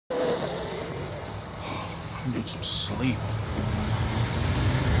Come get some sleep.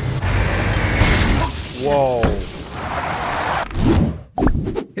 Whoa.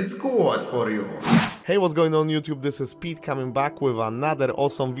 It's good for you. Hey, what's going on YouTube? This is Pete coming back with another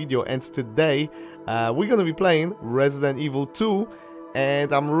awesome video, and today we're gonna be playing Resident Evil 2,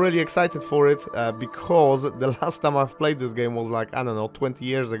 and I'm really excited for it because the last time I've played this game was like, I don't know, 20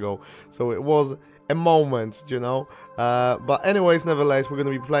 years ago, so it was a moment, you know. But anyways, nevertheless, we're gonna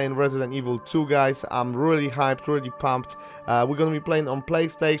be playing Resident Evil 2, guys. I'm really hyped, really pumped. We're gonna be playing on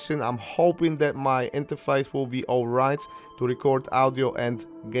PlayStation. I'm hoping that my interface will be alright to record audio and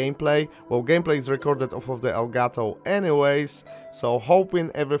gameplay. Well, gameplay is recorded off of the Elgato anyways, so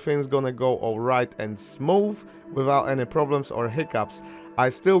hoping everything's gonna go alright and smooth without any problems or hiccups. I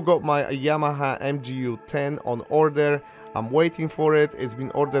still got my Yamaha MGU-10 on order. I'm waiting for it. It's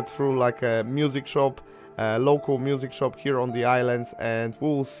been ordered through like a music shop, local music shop here on the islands, and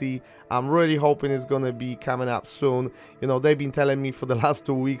we'll see. I'm really hoping it's gonna be coming up soon. You know, they've been telling me for the last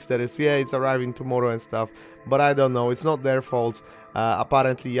 2 weeks that it's arriving tomorrow and stuff, but I don't know. It's not their fault.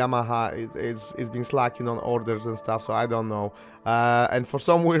 Apparently Yamaha it's been slacking on orders and stuff, so I don't know. And for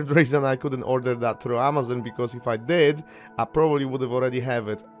some weird reason I couldn't order that through Amazon, because if I did, I probably would have already have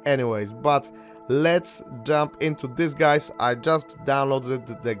it anyways. But let's jump into this, guys. I just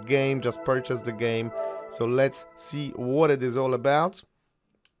downloaded the game, just purchased the game, so let's see what it is all about.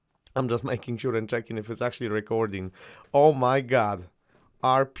 I'm just making sure and checking if it's actually recording. Oh my god,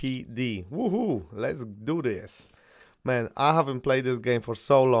 RPD, woohoo, let's do this. Man, I haven't played this game for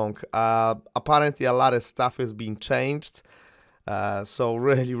so long. Apparently a lot of stuff is being changed, so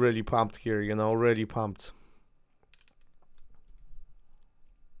really pumped here, you know, really pumped.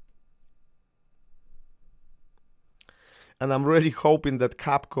 And I'm really hoping that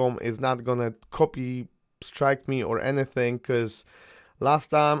Capcom is not gonna copy strike me or anything, because last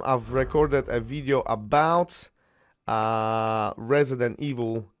time I've recorded a video about Resident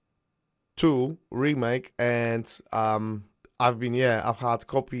Evil 2 remake, and I've had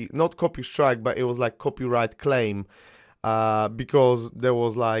not copy strike, but it was like copyright claim, because there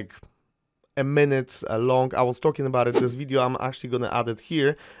was like a minute long. I was talking about it. This video, I'm actually gonna add it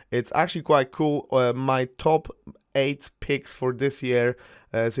here. It's actually quite cool. My top 8 picks for this year,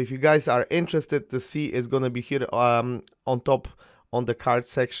 so if you guys are interested to see, it's gonna be here on top on the card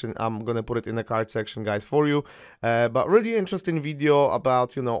section. I'm gonna put it in the card section, guys, for you. But really interesting video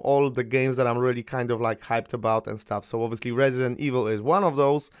about, you know, all the games that I'm really kind of like hyped about and stuff. So obviously Resident Evil is one of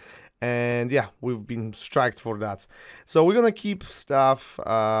those, and yeah, we've been striked for that. So we're gonna keep stuff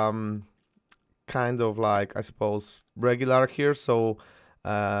kind of like, I suppose, regular here. So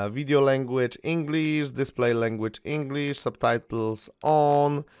video language English, display language English, subtitles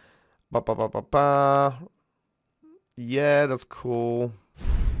on. Yeah, that's cool.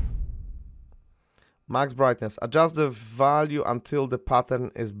 Max brightness. Adjust the value until the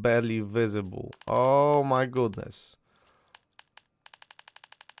pattern is barely visible. Oh my goodness.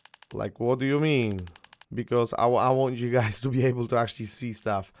 Like, what do you mean? Because I want you guys to be able to actually see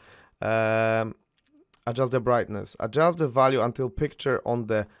stuff. Adjust the brightness. Adjust the value until picture on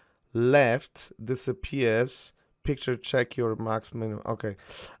the left disappears. Picture check your max minimum. Okay.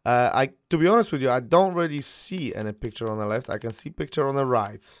 To be honest with you, I don't really see any picture on the left. I can see picture on the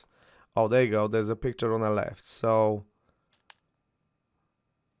right. Oh, there you go. There's a picture on the left. So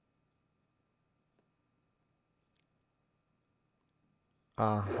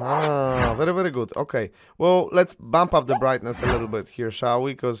very good. Okay, well, let's bump up the brightness a little bit here, shall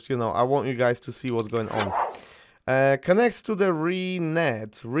we? Because, you know, I want you guys to see what's going on. Connects to the RE2.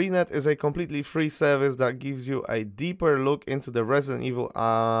 RE2 is a completely free service that gives you a deeper look into the Resident Evil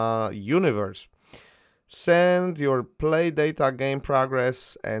universe. Send your play data, game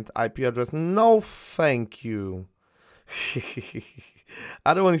progress, and IP address. No, thank you.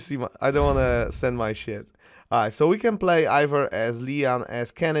 I don't want to see I don't want to send my shit. Alright, so we can play either as Leon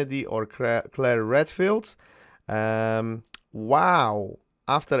as Kennedy or Claire Redfield. Wow.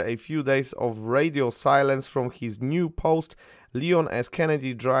 After a few days of radio silence from his new post, Leon as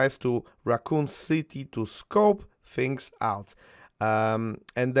Kennedy drives to Raccoon City to scope things out. And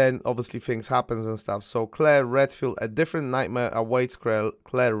then obviously things happens and stuff. So Claire Redfield, a different nightmare awaits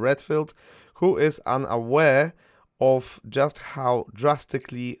Claire Redfield, who is unaware of just how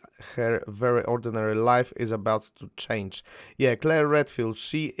drastically her very ordinary life is about to change. Yeah, Claire Redfield,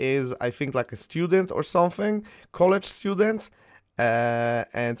 she is, I think, like a student or something, college student.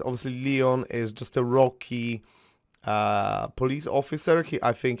 And obviously Leon is just a rocky police officer.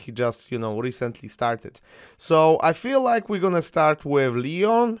 I think he just, you know, recently started. So I feel like we're gonna start with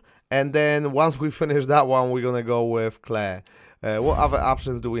Leon, and then once we finish that one, we're gonna go with Claire. What other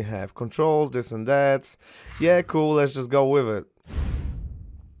options do we have? Controls, this and that. Yeah, cool, let's just go with it.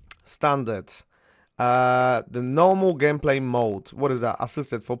 Standard. The normal gameplay mode. What is that?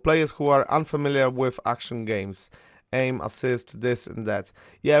 Assisted. For players who are unfamiliar with action games. Aim, assist, this and that.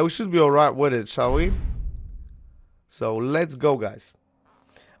 Yeah, we should be alright with it, shall we? So, let's go, guys.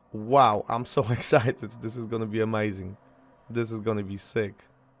 Wow, I'm so excited. This is gonna be amazing. This is gonna be sick.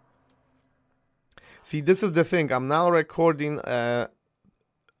 See, this is the thing. I'm now recording through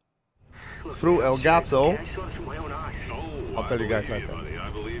Elgato. I'll tell you guys later. I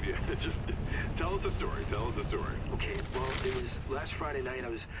believe you. Just tell us a story. Tell us a story. Okay, well, it was last Friday night. I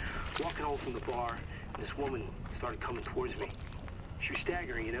was walking home from the bar, and this woman started coming towards me. She was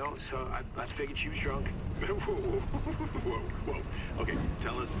staggering, you know, so I figured she was drunk. Whoa, whoa, whoa. Okay,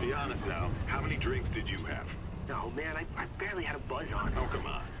 tell us, be honest now. How many drinks did you have? No, man, I barely had a buzz on. Oh, come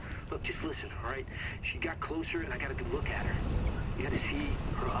on. Look, just listen, all right? She got closer, and I got a good look at her. You had to see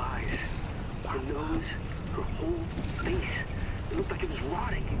her eyes, her nose, her whole face. It looked like it was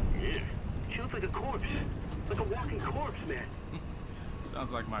rotting. Yeah. She looked like a corpse. Like a walking corpse, man.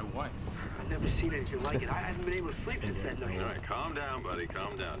 Sounds like my wife. I've never seen anything like it. I haven't been able to sleep since that night. All right, calm down, buddy.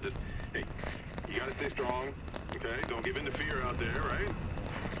 Calm down. Just, hey, you gotta stay strong, okay? Don't give in to fear out there, right?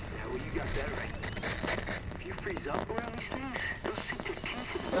 Yeah, well, you got that right. If you freeze up around these things, they'll sink their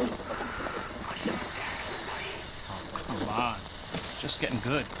teeth in you. I should attack somebody. Oh, come on. It's just getting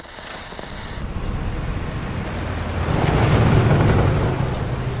good.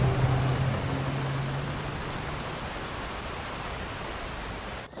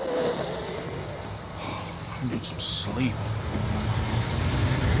 I need some sleep.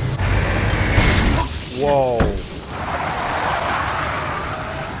 Whoa.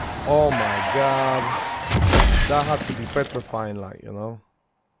 Oh my god. That had to be petrifying, like, you know.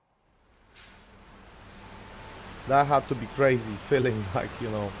 That had to be crazy feeling, like, you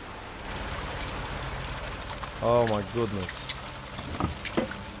know. Oh my goodness.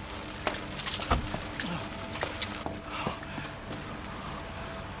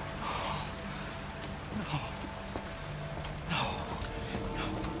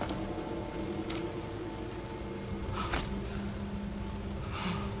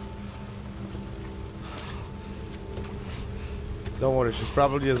 Don't worry, she's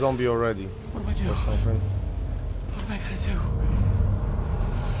probably a zombie already. What do I do? Or something. What am I gonna do?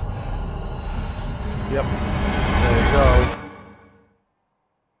 Yep. There you go.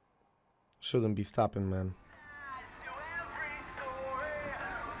 Shouldn't be stopping, man.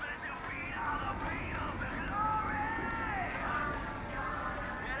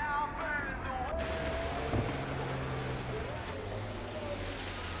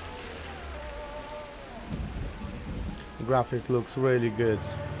 Graphics looks really good.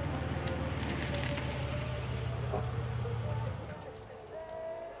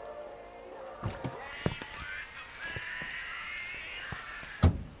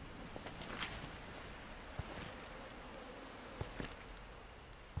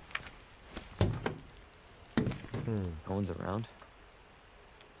 No one's around.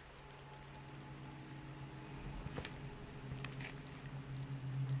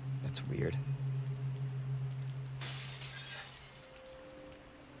 That's weird.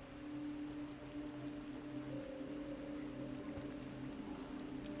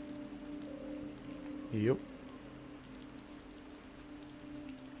 Yep.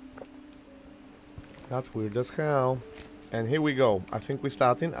 That's weird as hell. And here we go. I think we're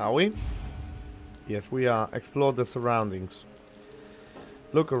starting, are we? Yes, we are. Explore the surroundings.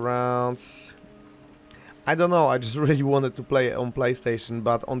 Look around. I don't know, I just really wanted to play it on PlayStation,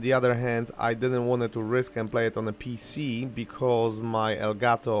 but on the other hand, I didn't want to risk and play it on a PC because my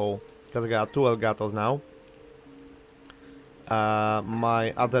Elgato, because I got two Elgatos now.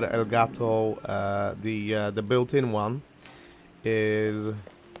 My other Elgato, the built-in one, is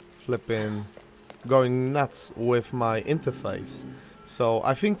flipping going nuts with my interface. So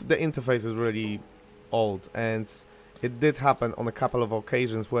I think the interface is really old, and it did happen on a couple of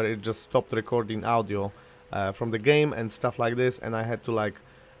occasions where it just stopped recording audio from the game and stuff like this, and I had to like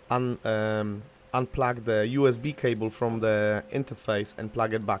unplug the USB cable from the interface and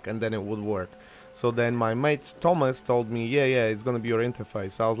plug it back, and then it would work. So then my mate Thomas told me, yeah, it's gonna be your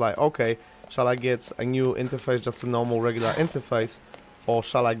interface. So I was like, okay, shall I get a new interface, just a normal regular interface, or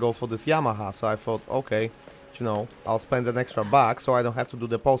shall I go for this Yamaha? So I thought, okay, you know, I'll spend an extra buck so I don't have to do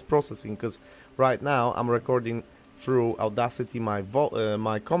the post-processing, because right now I'm recording through Audacity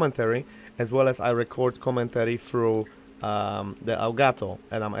my commentary, as well as I record commentary through the Elgato,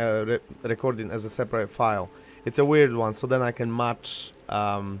 and I'm recording as a separate file. It's a weird one, so then I can match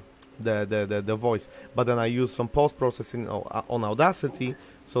the voice, but then I use some post-processing on Audacity,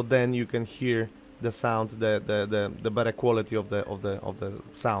 so then you can hear the sound, the better quality of the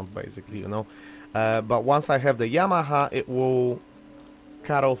sound, basically, you know. But once I have the Yamaha, it will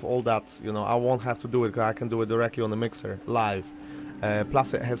cut off all that, you know. I won't have to do it, because I can do it directly on the mixer live.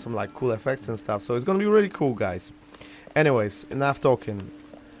 Plus it has some like cool effects and stuff, so it's gonna be really cool, guys. Anyways, enough talking.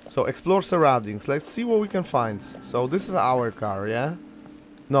 So explore surroundings. Let's see what we can find. So this is our car, yeah?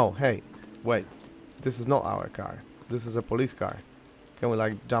 No, hey, wait. This is not our car. This is a police car. Can we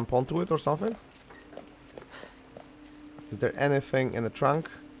like jump onto it or something? Is there anything in the trunk?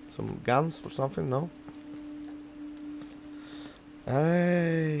 Some guns or something? No?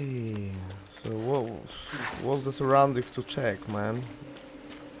 Hey. So what's the surroundings to check, man?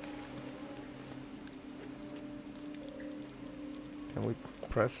 Can we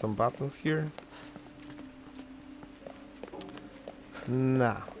press some buttons here?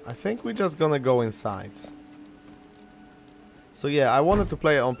 Nah, I think we're just gonna go inside. So yeah, I wanted to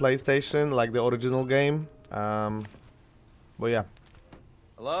play it on PlayStation, like the original game. But yeah.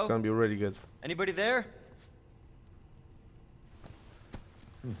 Hello? It's gonna be really good. Anybody there?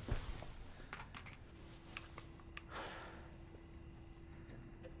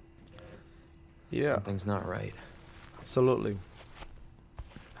 Yeah. Something's not right. Absolutely.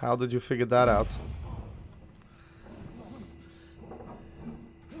 How did you figure that out?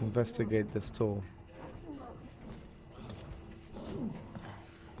 Investigate this tool.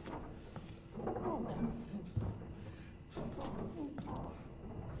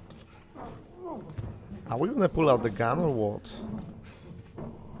 Are we gonna pull out the gun or what?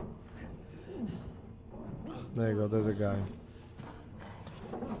 There you go, there's a guy.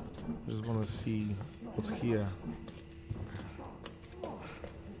 Just wanna see what's here.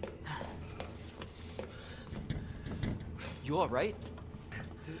 You alright?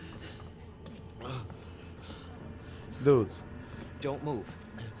 Dude. Don't move.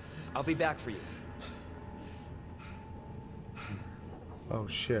 I'll be back for you. Oh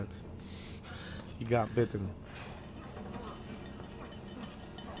shit. He got bitten.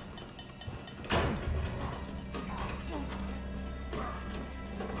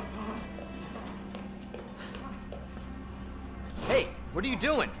 Hey, what are you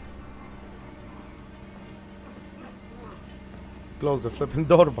doing? Close the flipping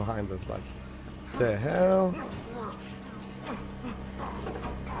door behind us, like, the hell?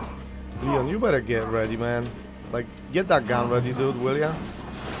 Leon, you better get ready, man. Like, get that gun ready, dude, will ya?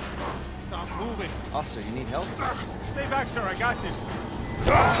 Stop moving. Officer, you need help? Stay back, sir. I got this.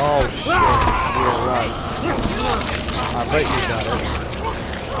 Oh shit. Yeah, right. I bet you got it.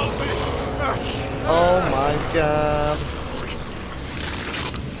 Oh my god.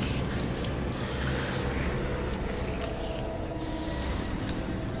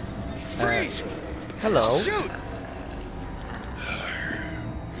 Freeze! Hello. Shoot!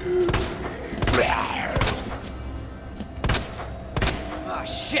 Ah,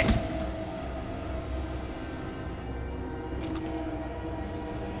 shit!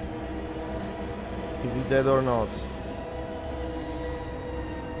 Is he dead or not?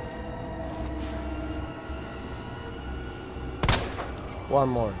 One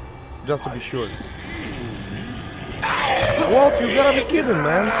more. Just to be sure. What? You gotta be kidding,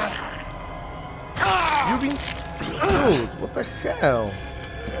 man. You been... Dude, what the hell?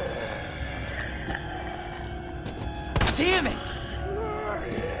 Damn it!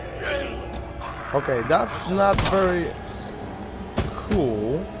 Okay, that's not very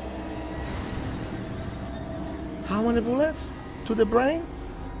cool. How many bullets? To the brain?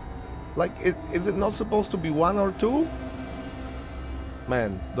 Like, is it not supposed to be 1 or 2?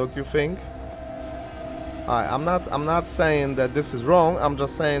 Man, don't you think? Alright, I'm not saying that this is wrong, I'm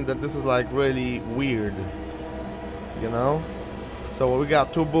just saying that this is like really weird. You know? So we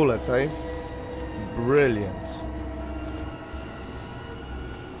got 2 bullets, eh? Brilliant.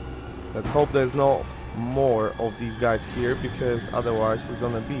 Let's hope there's no more of these guys here, because otherwise we're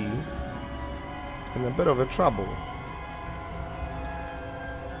gonna be in a bit of a trouble.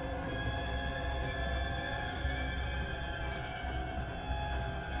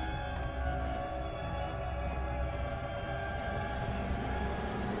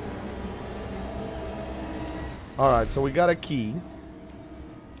 Alright, so we got a key.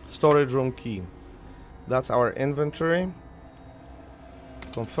 Storage room key. That's our inventory.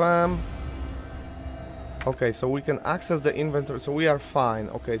 Confirm. Okay, so we can access the inventory, so we are fine.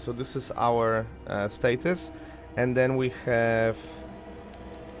 Okay, so this is our status, and then we have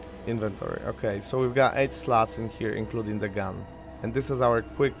inventory. Okay, so we've got 8 slots in here, including the gun, and this is our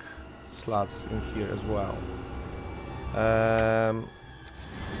quick slots in here as well.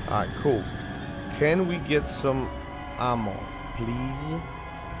 Alright, cool. Can we get some ammo, please?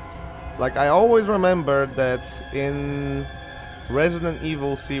 Like, I always remember that in Resident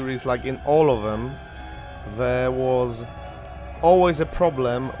Evil series, like in all of them, there was always a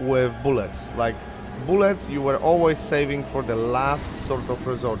problem with bullets. Like, bullets you were always saving for the last sort of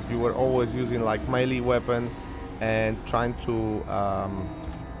resort. You were always using like melee weapon and trying to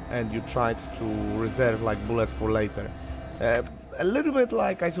and you tried to reserve like bullets for later. A little bit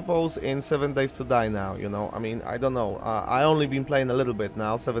like, I suppose, in 7 Days to Die now, you know. I mean, I don't know. I only been playing a little bit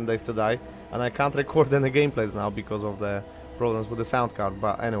now, 7 Days to Die, and I can't record any gameplays now because of the problems with the sound card.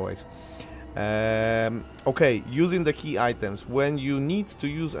 But anyways, okay, using the key items. When you need to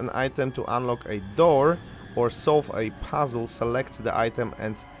use an item to unlock a door or solve a puzzle, select the item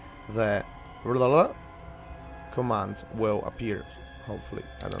and the command will appear. Hopefully,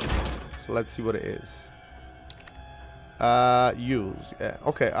 I don't know. So let's see what it is. Use. Yeah.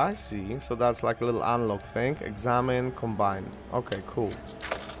 Okay, I see. So that's like a little unlock thing. Examine, combine. Okay, cool.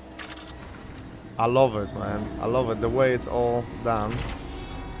 I love it, man. I love it. The way it's all done.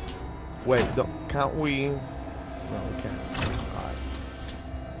 Wait, can't we? No, we can't. Alright.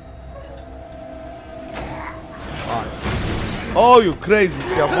 Alright. Oh, you crazy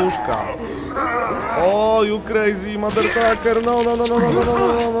Tsiabushka. Oh, you crazy motherfucker. No, no, no, no, no, no, no,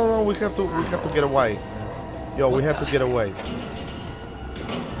 no, no, no. We have to get away. Yo, we have to get away.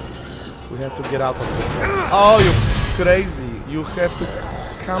 We have to get out of this place. Oh, you crazy. You have to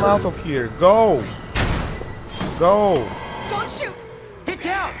come out of here. Go. Go. Don't shoot. Get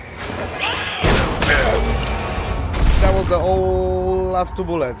down. That was the whole last 2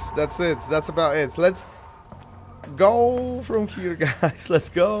 bullets. That's it. That's about it. Let's go from here, guys. Let's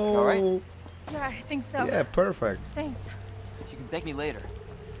go. All right? Yeah, I think so. Yeah, perfect. Thanks. You can thank me later,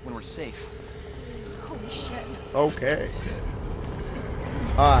 when we're safe. Holy shit. Okay.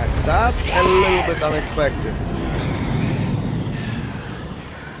 Alright, that's a little bit unexpected.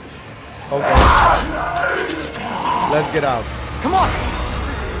 Okay. Let's get out. Come on!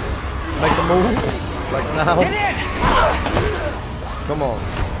 Make a move. Like now. Get in! Come on.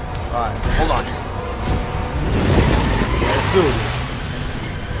 Alright. Hold on. Let's do it.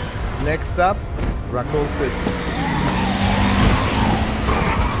 Next up, Raccoon City.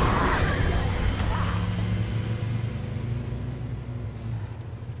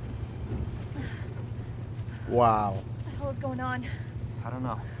 Wow. What the hell is going on? I don't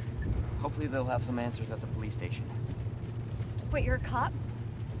know. Hopefully they'll have some answers at the police station. Wait, you're a cop?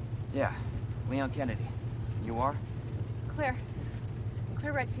 Yeah, Leon Kennedy. You are? Claire.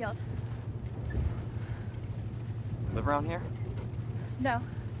 Claire Redfield. Live around here? No.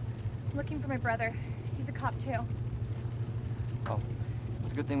 I'm looking for my brother. He's a cop too. Oh,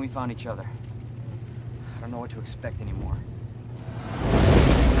 it's a good thing we found each other. I don't know what to expect anymore.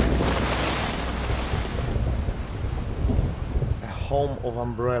 Home of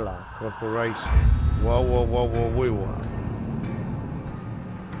Umbrella Corporation. Whoa, whoa, whoa, whoa, whoa, whoa.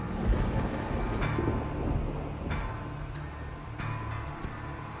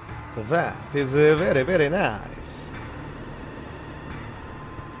 That is very, very nice.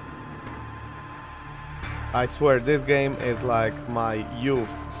 I swear, this game is like my youth.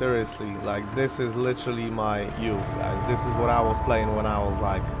 Seriously, like this is literally my youth, guys. This is what I was playing when I was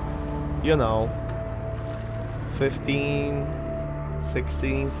like, you know, 15,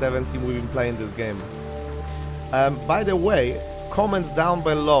 16, 17, we've been playing this game. By the way, comments down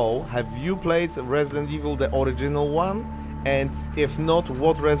below, have you played Resident Evil, the original one? And if not,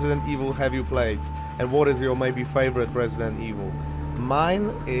 what Resident Evil have you played? And what is your maybe favorite Resident Evil?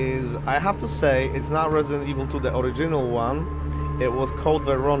 Mine is, I have to say, it's not Resident Evil 2, the original one. It was Code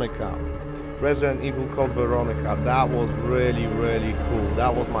Veronica. Resident Evil Code Veronica. That was really, really cool.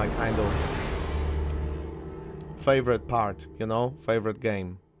 That was my kind of favorite part, you know, favorite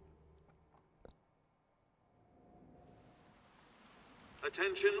game.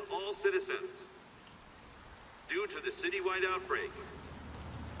 Attention all citizens. Due to the citywide outbreak,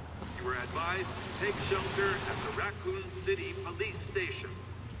 you are advised to take shelter at the Raccoon City police station.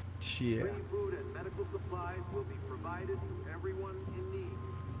 Yeah. Free food and medical supplies will be provided to everyone in need.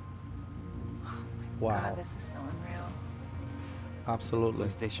 Wow. God, this is so unreal. Absolutely.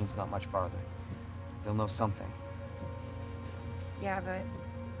 Police station's not much farther. They'll know something. Yeah, but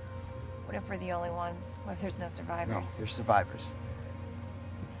what if we're the only ones? What if there's no survivors? No, there's survivors.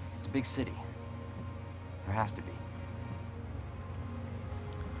 It's a big city. There has to be.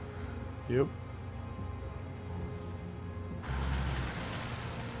 Yep.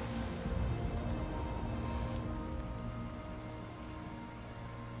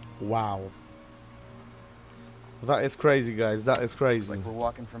 Wow. That is crazy, guys. That is crazy. Like we're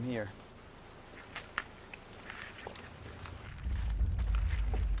walking from here.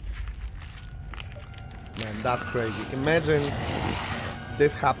 Man, that's crazy. Imagine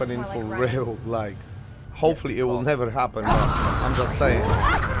this happening for real. Like, hopefully it will never happen. But I'm just saying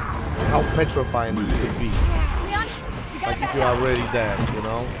how petrifying this could be. Like if you are already dead, you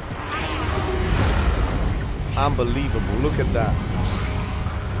know? Unbelievable. Look at that.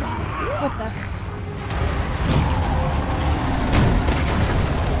 What the?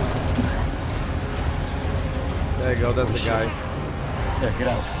 There you go. That's the guy. There, get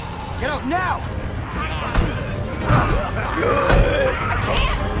out. Get out now!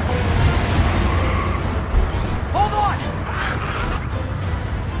 Hold on!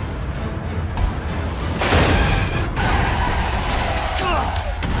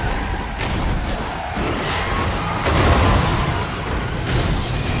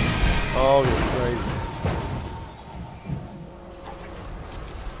 Oh, you're crazy.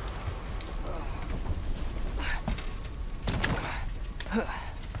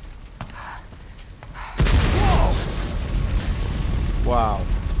 Wow.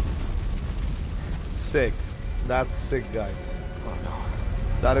 Sick. That's sick, guys. Oh no.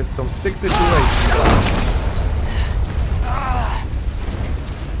 That is some sick situation, guys.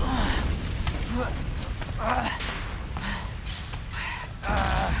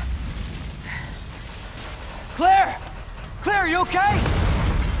 Claire! Claire, you okay?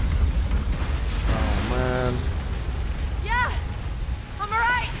 Oh, man. Yeah, I'm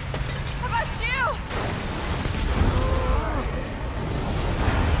alright. How about you?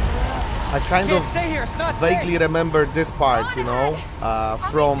 I kind of Stay here, it's not vaguely safe. remember this part, you know,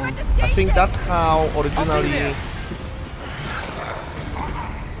 from, I think that's how originally,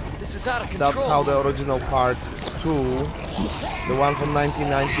 This is out of control. that's how the original part 2, the one from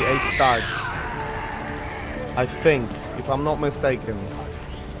 1998 starts. I think, if I'm not mistaken.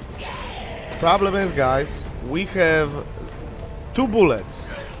 Problem is, guys, we have 2 bullets,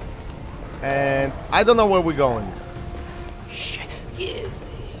 and I don't know where we're going. Shit.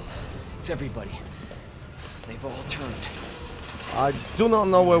 It's everybody. They've all turned. I do not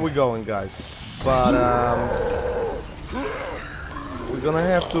know where we're going, guys, but we're gonna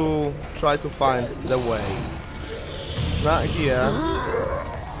have to try to find the way. It's not here.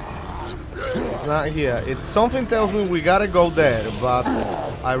 It's not here. Something tells me we gotta go there, but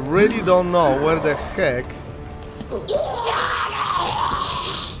I really don't know where the heck.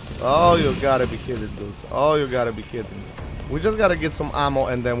 Oh, you gotta be kidding, dude. Oh, you gotta be kidding. We just gotta get some ammo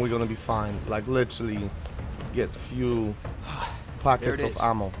and then we're gonna be fine. Like literally get few packets of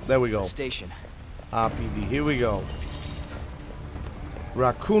ammo. There we go. Station. RPD. Here we go.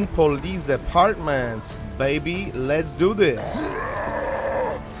 Raccoon Police Department, baby. Let's do this.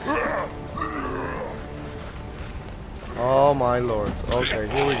 Oh my lord. Okay,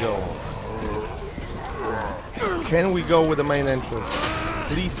 here we go. Can we go with the main entrance?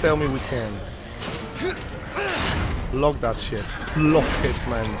 Please tell me we can. Lock that shit. Lock it,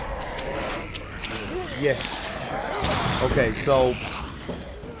 man. Yes. Okay, so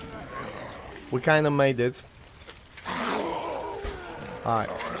we kind of made it. Alright.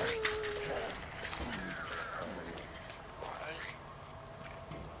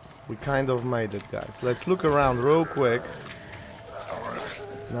 We kind of made it, guys. Let's look around real quick.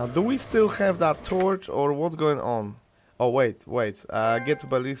 Now, do we still have that torch or what's going on? Oh, wait. Get to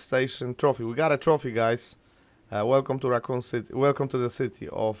police station trophy. We got a trophy, guys. Welcome to Raccoon City. Welcome to the city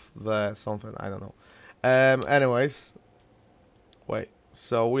of the something. I don't know. Anyways. Wait.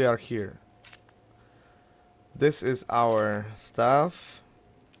 So we are here. This is our stuff.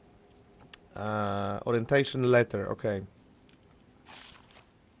 Orientation letter. Okay.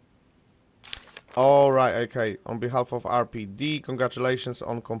 Alright, okay. On behalf of RPD, congratulations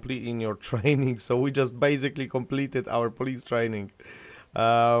on completing your training. So we just basically completed our police training.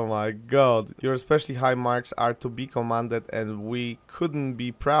 Oh my god. Your especially high marks are to be commended, and we couldn't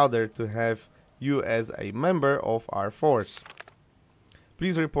be prouder to have you as a member of our force.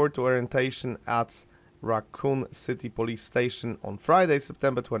 Please report to orientation at Raccoon City Police Station on Friday,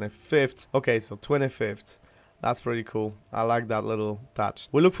 September 25th. Okay, so 25th. That's pretty cool. I like that little touch.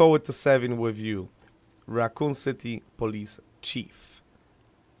 We look forward to serving with you. Raccoon City Police Chief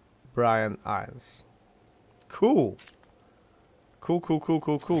Brian Irons. Cool.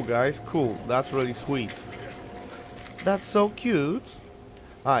 Cool, guys. Cool. That's really sweet. That's so cute.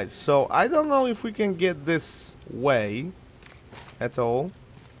 Alright, so I don't know if we can get this way at all.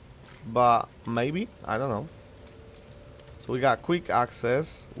 But maybe. I don't know. So we got quick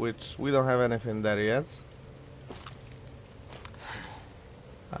access, which we don't have anything there yet.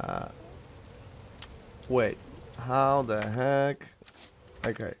 Wait. How the heck?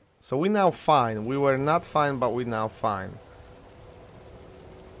 Okay, so we now fine. We were not fine, but we now fine.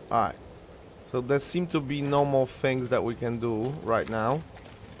 Alright. So there seem to be no more things that we can do right now.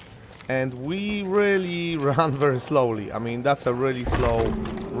 And we really run very slowly. I mean, that's a really slow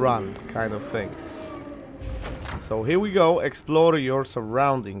run kind of thing. So here we go. Explore your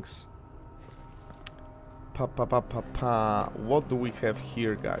surroundings. What do we have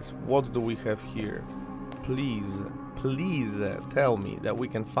here, guys? What do we have here? Please tell me that we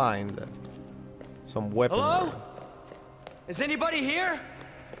can find some weaponry. Hello? Is anybody here?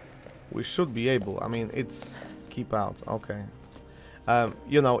 We should be able. I mean, it's keep out. Okay.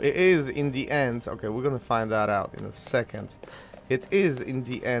 You know, it is in the end. Okay, we're gonna find that out in a second. It is in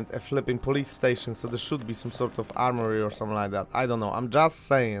the end a flipping police station, so there should be some sort of armory or something like that. I don't know. I'm just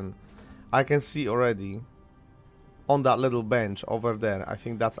saying. I can see already on that little bench over there. I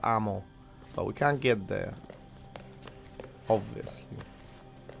think that's ammo, but we can't get there. Obviously.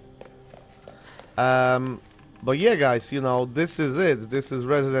 But yeah, guys, you know, this is it. This is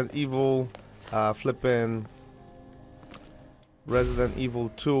Resident Evil, flipping Resident Evil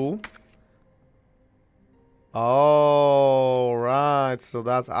 2. Oh, right. So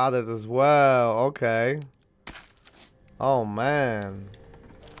that's added as well. Okay. Oh, man.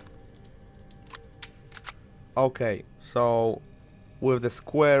 Okay. So with the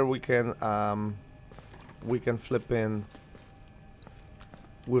square, we can flip in.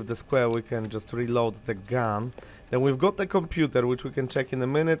 With the square, we can just reload the gun. Then we've got the computer, which we can check in a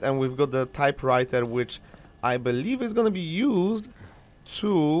minute, and we've got the typewriter, which I believe is going to be used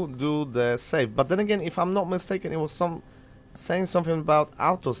to do the save. But then again, if I'm not mistaken, it was saying something about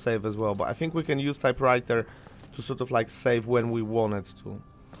autosave as well. But I think we can use typewriter to sort of like save when we want it to.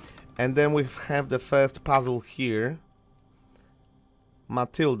 And then we have the first puzzle here.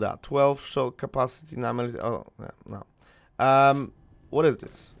 Matilda, 12 shot capacity. Oh, no. What is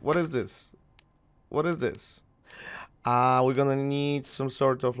this? What is this? What is this? We're gonna need some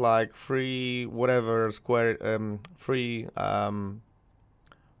sort of like free whatever square free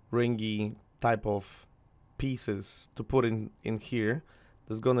ringy type of pieces to put in here.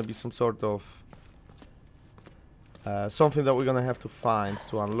 There's gonna be some sort of something that we're gonna have to find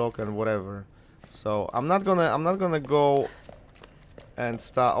to unlock and whatever. So I'm not gonna go and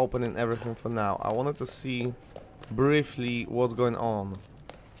start opening everything for now. I wanted to see briefly what's going on.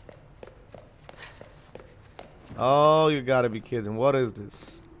 Oh, you gotta be kidding. What is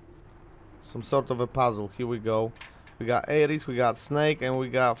this? Some sort of a puzzle. Here we go. We got Ares, we got Snake, and we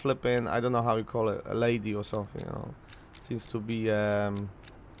got flipping, I don't know how you call it, a lady or something, you know. Seems to be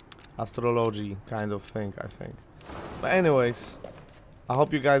astrology kind of thing, I think. But anyways, I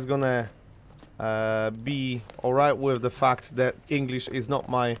hope you guys gonna be alright with the fact that English is not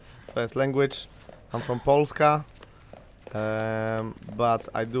my first language. I'm from Polska. But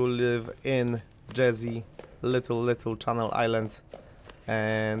I do live in Jersey, little Channel Island,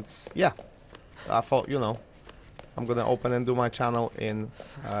 and yeah, I thought, you know, I'm gonna open and do my channel in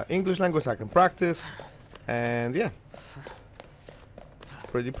English language. I can practice, and yeah,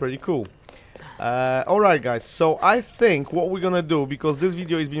 pretty cool. Alright, guys, so I think what we're gonna do, because this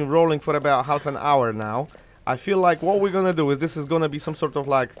video has been rolling for about half an hour now, I feel like what we're gonna do is this is gonna be some sort of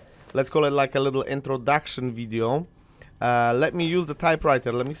like, let's call it like a little introduction video. Let me use the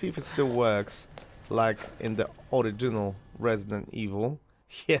typewriter. Let me see if it still works like in the original Resident Evil.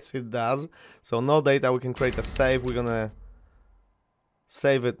 Yes, it does. So no data, we can create a save. We're gonna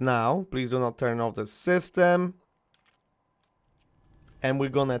save it now. Please do not turn off the system. And we're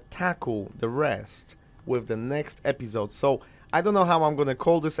gonna tackle the rest with the next episode. So I don't know how I'm gonna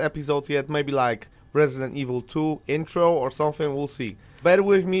call this episode yet. Maybe like Resident Evil 2 intro or something. We'll see. Bear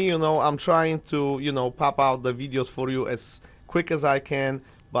with me, you know, I'm trying to, you know, pop out the videos for you as quick as I can,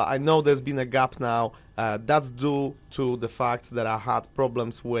 but I know there's been a gap now. That's due to the fact that I had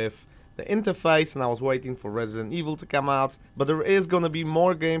problems with the interface and I was waiting for Resident Evil to come out. But there is gonna be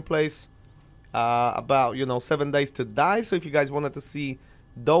more gameplays about, you know, 7 Days to Die. So if you guys wanted to see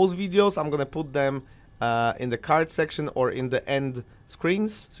those videos, I'm gonna put them in the card section or in the end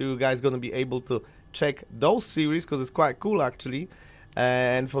screens, so you guys gonna be able to check those series, because it's quite cool actually.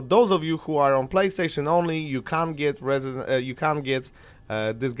 And for those of you who are on PlayStation only, you can get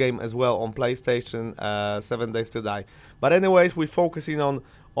this game as well on PlayStation, 7 Days to Die. But anyways, we're focusing on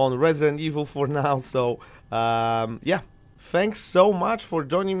Resident Evil for now. So yeah, thanks so much for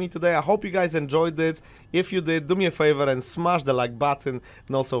joining me today. I hope you guys enjoyed it. If you did, do me a favor and smash the like button,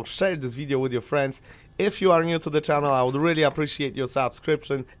 and also share this video with your friends. If you are new to the channel, I would really appreciate your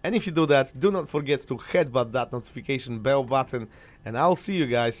subscription, and if you do that, do not forget to headbutt that notification bell button, and I'll see you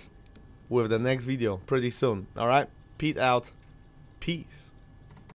guys with the next video pretty soon. Alright, Pete out. Peace.